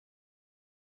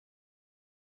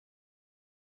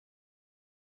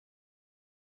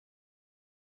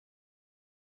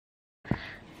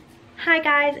Hi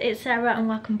guys, it's Sarah and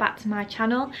welcome back to my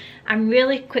channel. I'm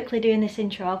really quickly doing this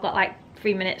intro. I've got like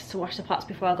 3 minutes to wash the pots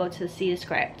before I go to see the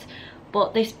script.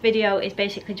 But this video is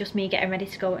basically just me getting ready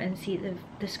to go and see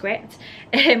the script.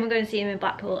 We're going to see him in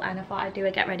Blackpool and I thought I'd do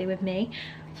a get ready with me.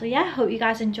 So yeah, hope you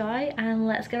guys enjoy and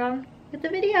let's get on with the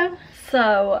video.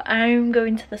 So I'm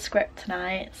going to the script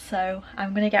tonight, so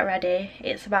I'm going to get ready.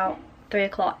 It's about 3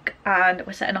 o'clock and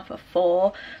we're setting off at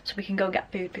 4 so we can go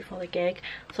get food before the gig.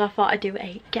 So I thought I'd do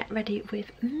a get ready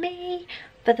with me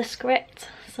for the script.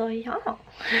 So yeah.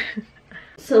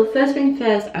 So first thing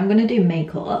first, I'm gonna do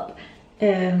makeup.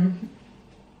 I'm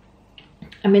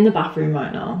in the bathroom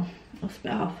right now. That's a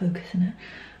bit out of focus, isn't it?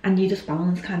 And you just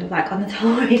balance kind of like on the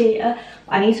towel radiator.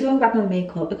 I need to go and grab my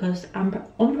makeup because I'm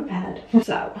unprepared.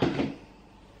 So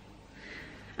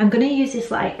I'm gonna use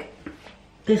this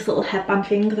this little headband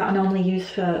thing that I normally use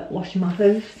for washing my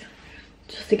clothes,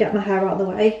 just to get my hair out of the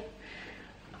way.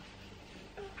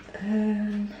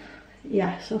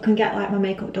 Yeah, so I can get like my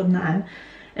makeup done then.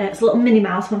 It's a little Minnie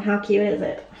Mouse one. How cute is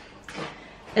it?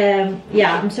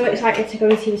 Yeah, I'm so excited to go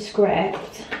and see the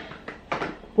script.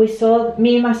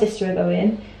 Me and my sister are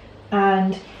going,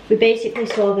 and we basically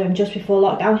saw them just before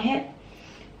lockdown hit,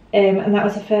 and that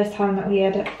was the first time that we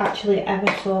had actually ever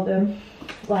saw them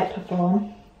like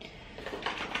perform.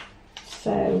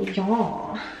 So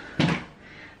yeah,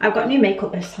 I've got new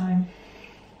makeup this time.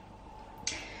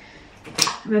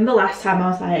 I remember last time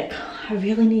I was like, I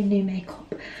really need new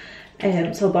makeup,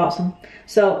 so I bought some.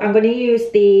 So I'm going to use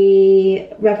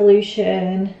the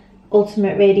Revolution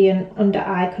Ultimate Radiant Under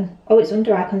Eye it's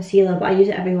under eye concealer, but I use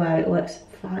it everywhere. It works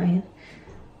fine.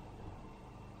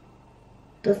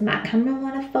 Does my camera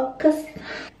want to focus?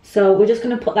 So we're just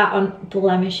going to put that on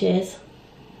blemishes.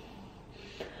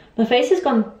 My face has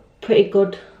gone pretty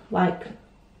good, like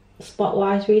spot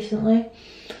wise recently.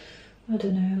 I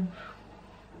don't know,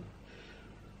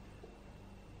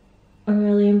 I'm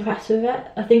really impressed with it.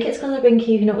 I think it's because I've been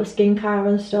keeping up with skincare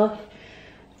and stuff,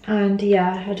 and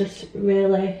yeah, I'm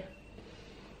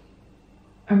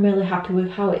really happy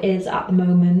with how it is at the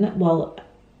moment. Well,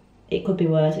 it could be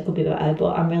worse, it could be better,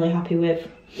 but I'm really happy with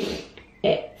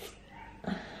it.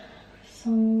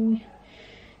 So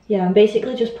yeah, I'm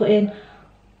basically just putting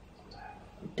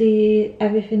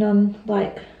everything on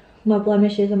like my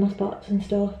blemishes and my spots and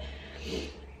stuff,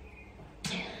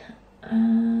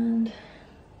 and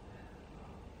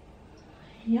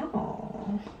yeah,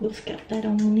 let's get that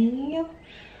on here.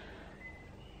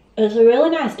 It's a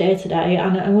really nice day today,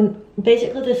 and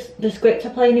basically the scripts are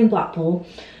playing in Blackpool,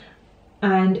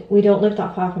 and we don't live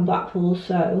that far from Blackpool,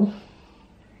 so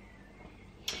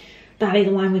that is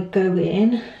the line we're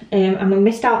going. And we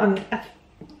missed out on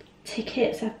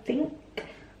tickets. I think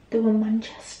they were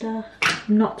Manchester,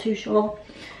 I'm not too sure.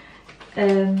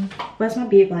 Where's my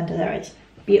beauty blender? There it is.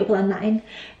 Beauty blend that in.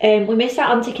 We missed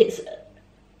out on tickets,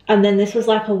 and then this was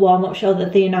like a warm-up show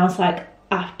that they announced like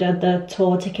after the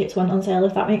tour tickets went on sale,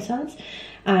 if that makes sense.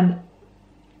 And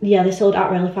yeah, they sold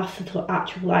out really fast for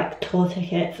actual like tour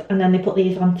tickets, and then they put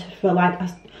these on for like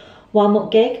a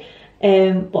warm-up gig.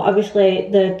 But obviously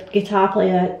the guitar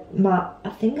player, Mark, I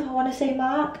think I want to say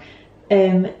Mark,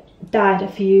 died a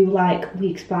few like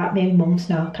weeks back, maybe months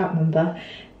now, I can't remember.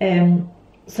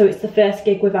 So it's the first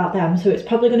gig without them, so it's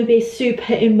probably going to be super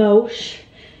emosh.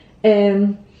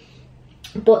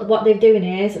 But what they're doing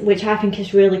is, which I think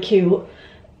is really cute,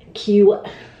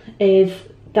 is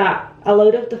that a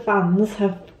load of the fans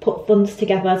have put funds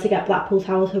together to get Blackpool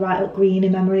Tower to write up green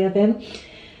in memory of him.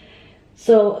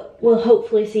 So we'll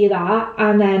hopefully see that.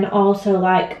 And then also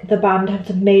like the band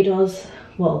have made us,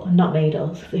 well, not made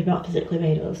us, they've not physically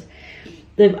made us,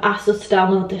 they've asked us to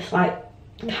download this like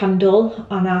candle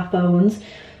on our phones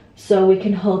so we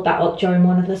can hold that up during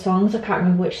one of the songs. I can't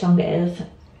remember which song it is,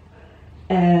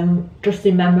 just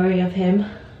in memory of him,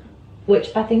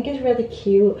 which I think is really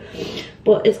cute.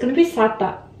 But it's going to be sad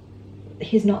that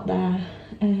he's not there.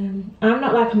 I'm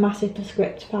not like a massive The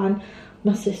Script fan,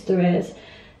 my sister is,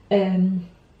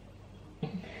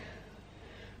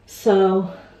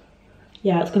 so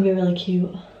yeah, it's going to be really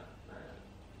cute.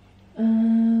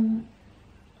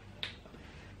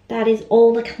 That is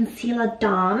all the concealer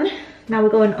done. Now we're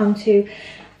going on to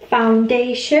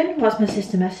foundation. What's my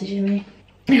sister messaging me?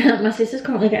 My sister's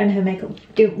currently getting her makeup,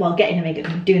 doing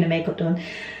her makeup done,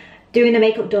 doing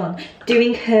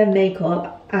her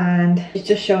makeup, and she's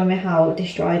just showing me how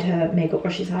destroyed her makeup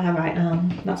brushes are right now.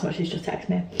 That's what she's just texted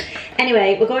me.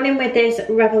 Anyway, we're going in with this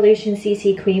Revolution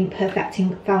CC Cream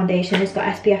Perfecting Foundation. It's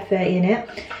got SPF 30 in it,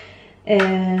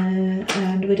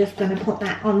 and we're just going to put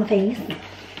that on the face.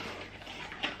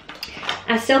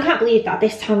 I still can't believe that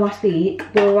this time last week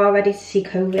we were all ready to see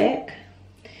Kovic.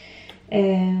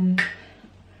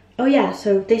 oh yeah,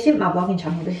 so this isn't my vlogging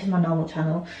channel, this is my normal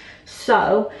channel.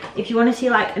 So if you want to see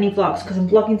like any vlogs, because I'm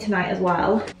vlogging tonight as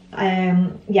well.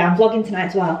 Yeah, I'm vlogging tonight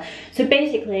as well. So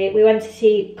basically we went to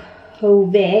see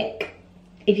Kovic.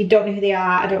 If you don't know who they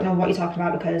are, I don't know what you're talking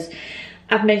about because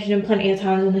I've mentioned them plenty of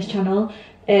times on this channel.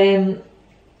 We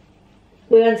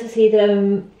went to see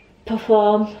them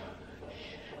perform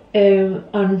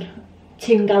on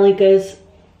Tim Gallagher's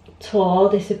tour.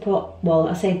 They support, well,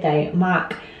 I say they,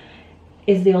 Mark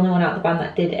is the only one out of the band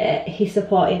that did it. He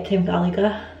supported Tim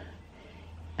Gallagher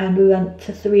and we went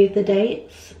to 3 of the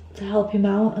dates to help him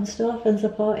out and stuff and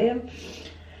support him.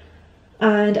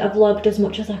 And I vlogged as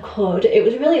much as I could. It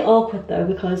was really awkward though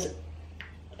because,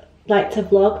 like, to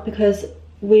vlog because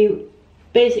we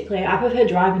basically, I prefer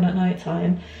driving at night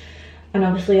time, and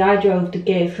obviously I drove the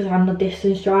gig because I'm the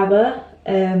distance driver,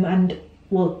 and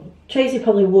well, Tracy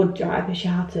probably would drive if she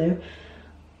had to,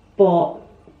 but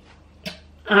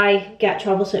I get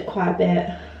travel sick quite a bit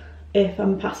if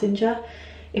I'm a passenger,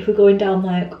 if we're going down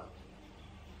like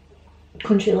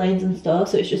country lanes and stuff,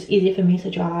 so it's just easier for me to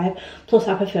drive. Plus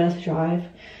I prefer to drive,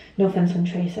 no offense on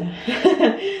Tracy.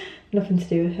 Nothing to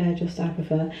do with her, just I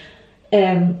prefer.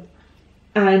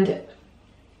 And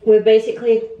we're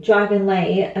basically driving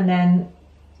late and then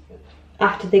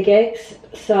after the gigs,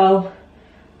 so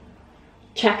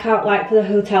check out like for the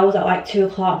hotel was at like 2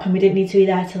 o'clock and we didn't need to be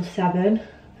there till 7,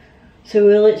 so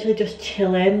we were literally just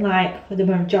chilling like for the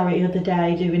majority of the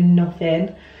day doing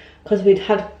nothing because we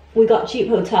got cheap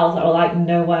hotels that were like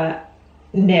nowhere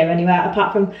near anywhere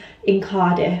apart from in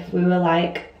Cardiff. We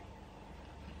were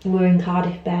in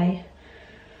Cardiff Bay,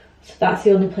 so that's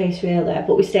the only place really,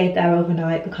 but we stayed there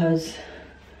overnight because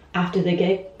after the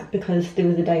gig, because there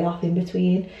was a day off in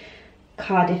between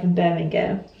Cardiff and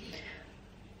Birmingham,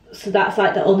 so that's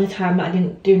like the only time that I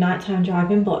didn't do nighttime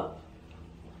driving. But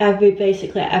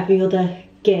basically every other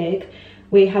gig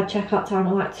we had checkout time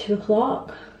at like 2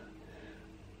 o'clock,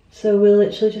 so we were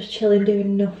literally just chilling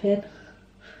doing nothing.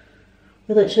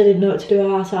 We literally didn't know what to do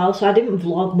with ourselves, so I didn't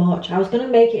vlog much. I was going to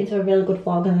make it into a really good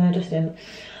vlog and then I just didn't,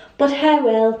 but hey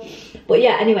well. But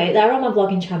yeah, anyway, they're on my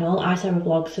vlogging channel, I Sarah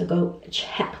Vlogs, so go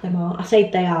check them out. I say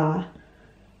they are,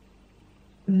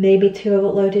 maybe 2 have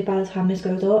uploaded by the time this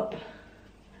goes up.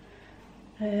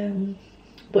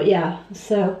 But yeah,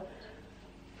 so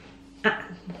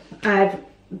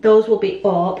those will be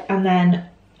up, and then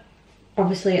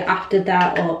obviously after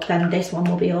that up, then this one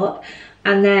will be up,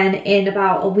 and then in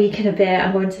about a week and a bit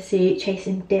I'm going to see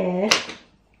Chasing Deer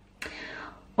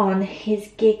on his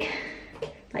gig,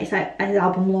 like it's like his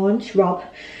album launch, Rob,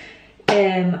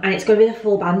 and it's going to be the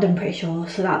full band I'm pretty sure,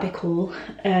 so that'll be cool.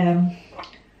 I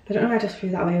don't know why I just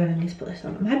threw that away when I need to put this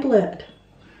on. Am I blurred?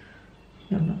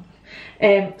 No, I'm not.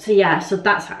 So yeah, so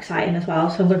that's exciting as well,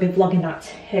 so I'm going to be vlogging that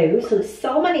too. So there's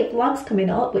so many vlogs coming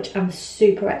up which I'm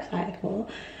super excited for.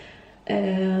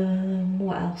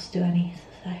 What else do I need to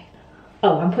say?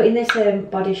 Oh, I'm putting this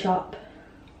Body Shop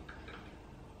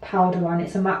powder on.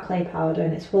 It's a matte clay powder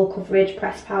and it's full coverage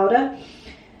pressed powder,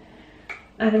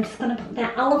 and I'm just going to put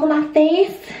that all over my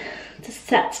face to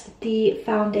set the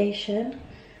foundation.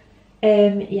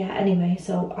 Yeah, anyway,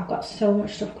 so I've got so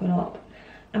much stuff coming up.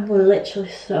 I'm literally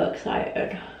so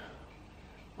excited.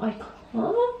 I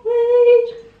can't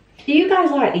wait. Do you guys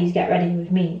like these get ready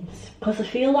with me's? Because I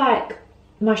feel like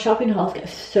my shopping hauls get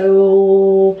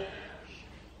so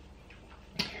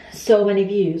many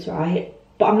views, right?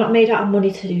 But I'm not made out of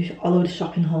money to do a load of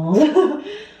shopping hauls.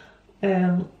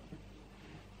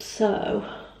 So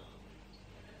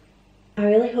I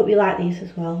really hope you like these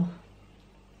as well.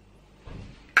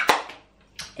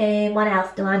 And what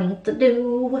else do I need to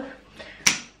do?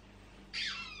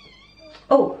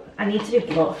 Oh, I need to do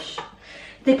blush.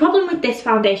 The problem with this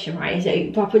foundation, right, is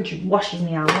it proper washes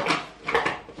me out.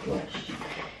 Blush.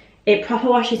 It proper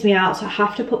washes me out, so I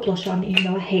have to put blush on, even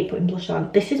though I hate putting blush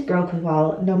on. This is broke as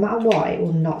well. No matter what, it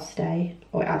will not stay.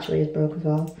 Oh, it actually is broke as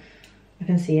well. I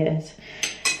can see it is.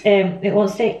 It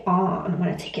won't stay on when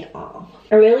I take it off.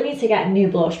 I really need to get a new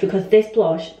blush because this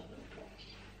blush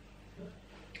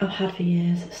I've had for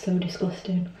years. It's so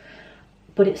disgusting,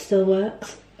 but it still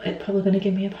works. It's probably going to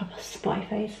give me a proper spotty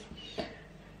face.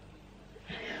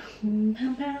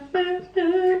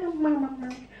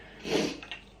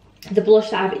 The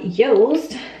blush that I've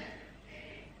used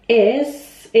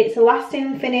is, it's a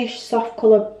Lasting Finish Soft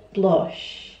Colour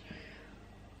Blush.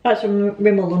 That's from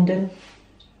Rimmel London.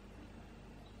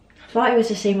 I thought it was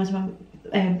the same as my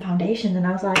foundation, and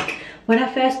I was like, when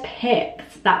I first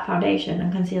picked that foundation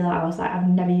and concealer, I was like, I've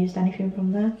never used anything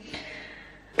from there.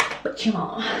 But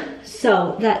yeah,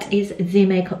 so that is the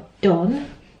makeup done.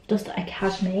 Just a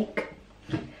cash make.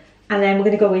 And then we're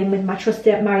going to go in with my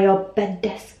trusty Mario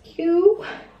Badescu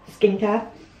skincare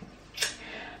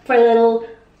for a little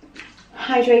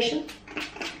hydration.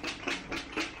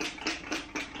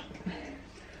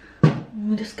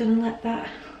 I'm just gonna let that.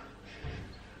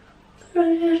 I'm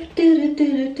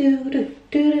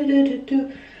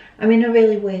in a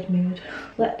really weird mood.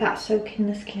 Let that soak in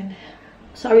the skin.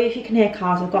 Sorry if you can hear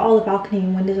cars. I've got all the balcony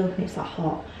and windows open. It's that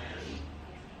hot.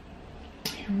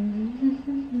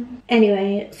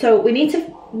 Anyway, so we need to.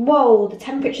 Whoa, the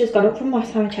temperature's gone up from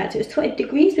last time I checked. It was 20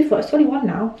 degrees before. It's 21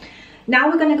 now. Now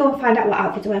we're going to go and find out what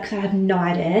outfit to wear because I have no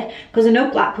idea. Because I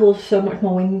know Blackpool's so much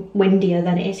more windier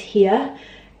than it is here.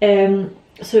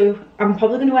 So I'm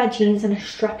probably going to wear jeans and a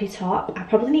strappy top. I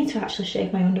probably need to actually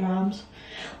shave my underarms,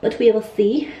 but we will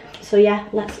see. So yeah,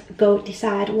 let's go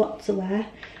decide what to wear.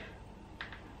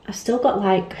 I've still got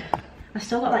like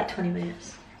 20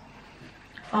 minutes.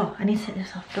 Oh, I need to take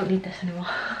this off. Don't need this anymore.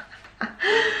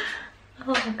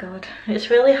 Oh my god, it's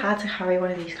really hard to carry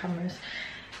one of these cameras.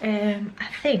 I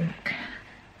think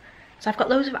so. I've got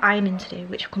loads of ironing to do,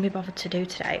 which I couldn't be bothered to do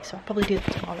today, so I'll probably do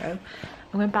that tomorrow.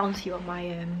 I'm going to balance you on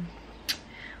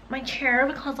my chair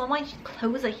because all my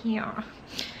clothes are here.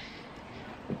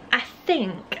 I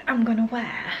think I'm gonna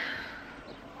wear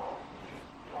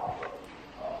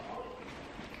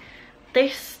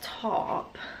this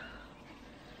top.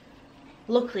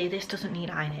 Luckily this doesn't need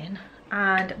ironing,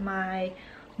 and my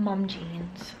mom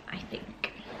jeans, I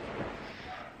think.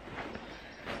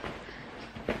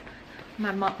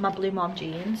 My blue mom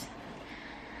jeans.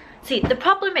 See, the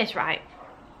problem is, right,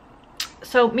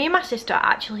 so me and my sister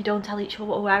actually don't tell each other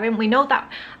what we're wearing. We know that,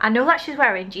 I know that she's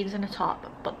wearing jeans and a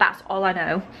top, but that's all I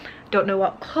know. Don't know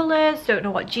what colours, don't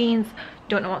know what jeans,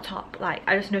 don't know what top. Like,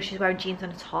 I just know she's wearing jeans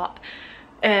and a top.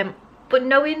 But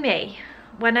knowing me,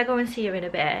 when I go and see her in a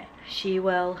bit, she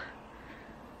will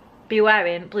be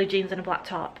wearing blue jeans and a black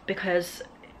top, because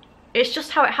it's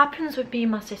just how it happens with me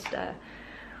and my sister.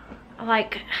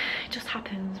 Like, it just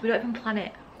happens. We don't even plan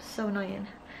it. So annoying.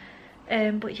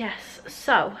 But yes,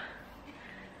 so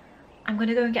I'm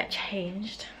gonna go and get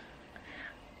changed,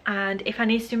 and if I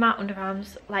need to do my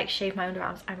underarms, like shave my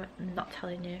underarms, I'm not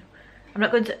telling you. I'm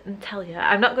not going to tell you.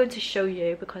 I'm not going to show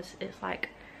you because it's like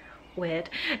weird.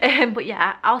 But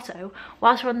yeah, also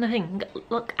whilst we're on the thing,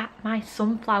 look at my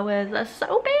sunflowers. They're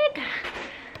so big.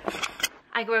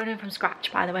 I grown them from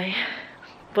scratch, by the way,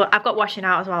 but I've got washing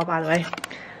out as well, by the way.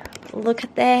 Look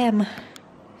at them.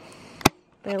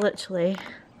 They're literally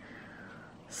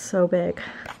so big.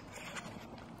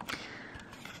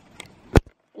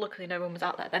 Luckily no one was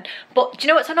out there then. But do you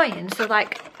know what's annoying? So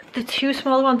like the two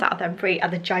smaller ones out of them three are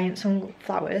the giant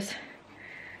sunflowers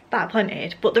that I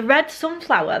planted, but the red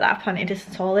sunflower that I planted is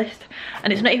the tallest,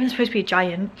 and it's not even supposed to be a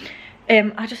giant.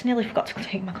 I just nearly forgot to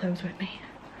take my clothes with me.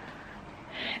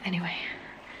 Anyway,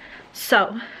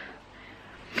 so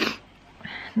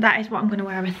that is what I'm going to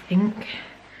wear, I think.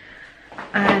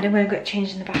 And I'm going to get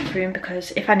changed in the bathroom,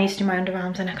 because if I need to do my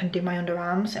underarms, then I can do my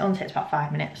underarms. It only takes about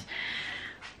 5 minutes.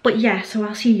 But yeah, so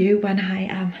I'll see you when I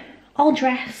am all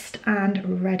dressed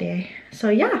and ready. So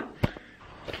yeah.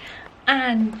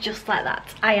 And just like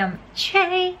that, I am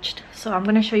changed. So I'm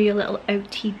going to show you a little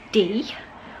OTD.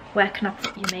 Where can I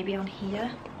put you? Maybe on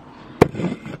here.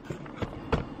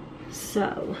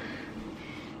 So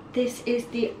this is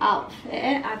the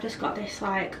outfit. I've just got this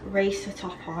like racer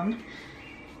top on.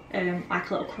 Like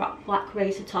a little crop black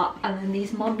racer top, and then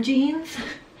these mom jeans.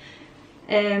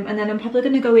 And then I'm probably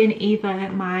going to go in either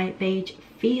my beige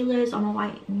feelers or my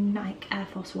white Nike Air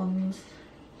Force Ones.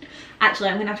 Actually,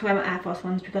 I'm going to have to wear my Air Force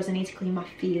Ones because I need to clean my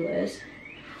feelers.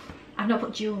 I've not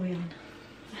put jewellery on.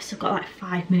 I've still got like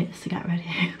 5 minutes to get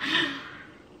ready.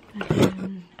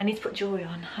 I need to put jewellery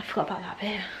on. I forgot about that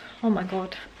bit. Oh my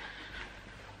god.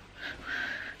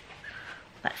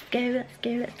 Let's go, let's go,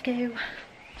 let's go.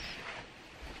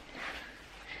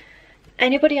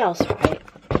 Anybody else, right?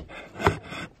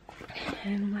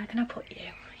 Where can I put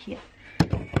you? Here.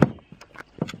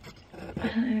 I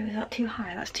don't know, is that too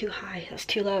high? That's too high. That's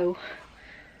too low.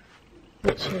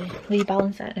 Literally. Will you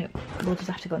balance it? No, we'll just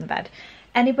have to go in the bed.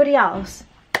 Anybody else?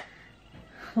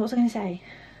 What was I going to say?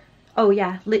 Oh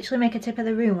yeah, literally make a tip of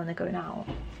the room when they're going out.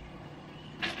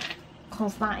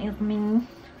 Because that is me.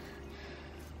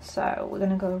 So we're going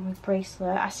to go with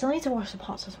bracelet. I still need to wash the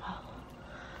pots as well.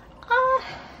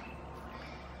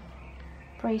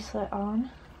 Bracelet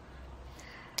on.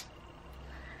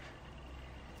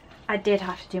 I did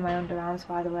have to do my underarms,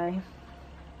 by the way.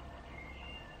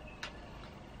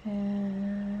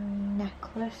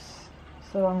 Necklace.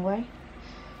 It's the wrong way.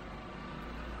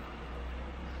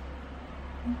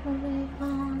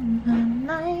 On the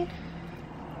night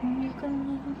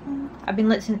I've been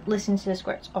listening to the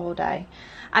scripts all day.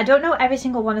 I don't know every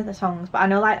single one of the songs, but I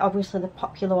know like obviously the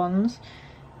popular ones,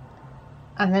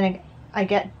 and then I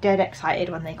get dead excited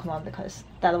when they come on because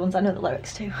they're the ones I know the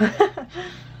lyrics to.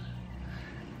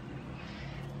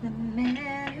 The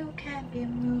man who can't be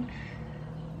moved.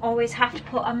 Always have to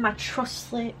put on my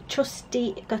trusty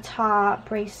guitar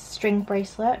string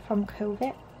bracelet from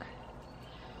Kovic,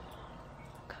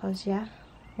 because yeah,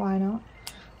 why not,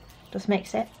 just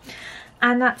makes it.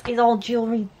 And that is all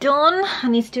jewellery done. I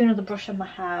need to do another brush on my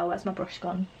hair. Where's my brush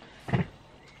gone?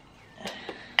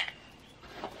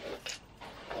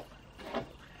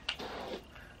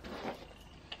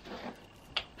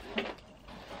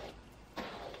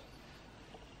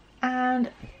 And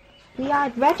we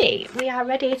are ready. We are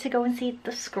ready to go and see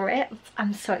the script.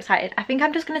 I'm so excited. I think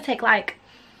I'm just going to take like,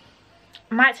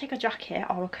 I might take a jacket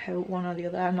or a coat, one or the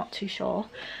other. I'm not too sure.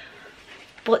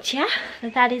 But yeah,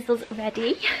 that is us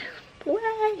ready.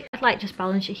 Way. I'd like just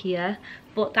balance it here,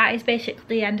 but that is basically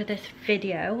the end of this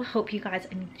video. Hope you guys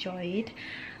enjoyed,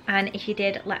 and if you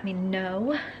did, let me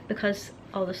know, because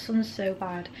oh, the sun's so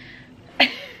bad.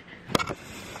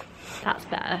 That's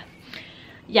better.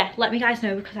 Yeah, let me guys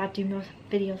know, because I do more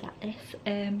videos like this.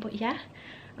 But yeah,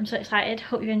 I'm so excited.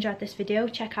 Hope you enjoyed this video.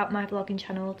 Check out my vlogging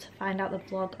channel to find out the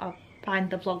vlog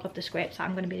of the scripts that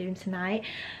I'm going to be doing tonight.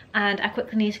 And I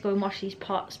quickly need to go and wash these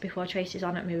pots before Tracy's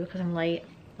on at me, because I'm late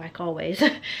like always.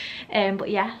 But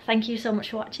yeah, thank you so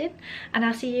much for watching, and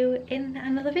I'll see you in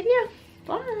another video.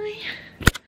 Bye.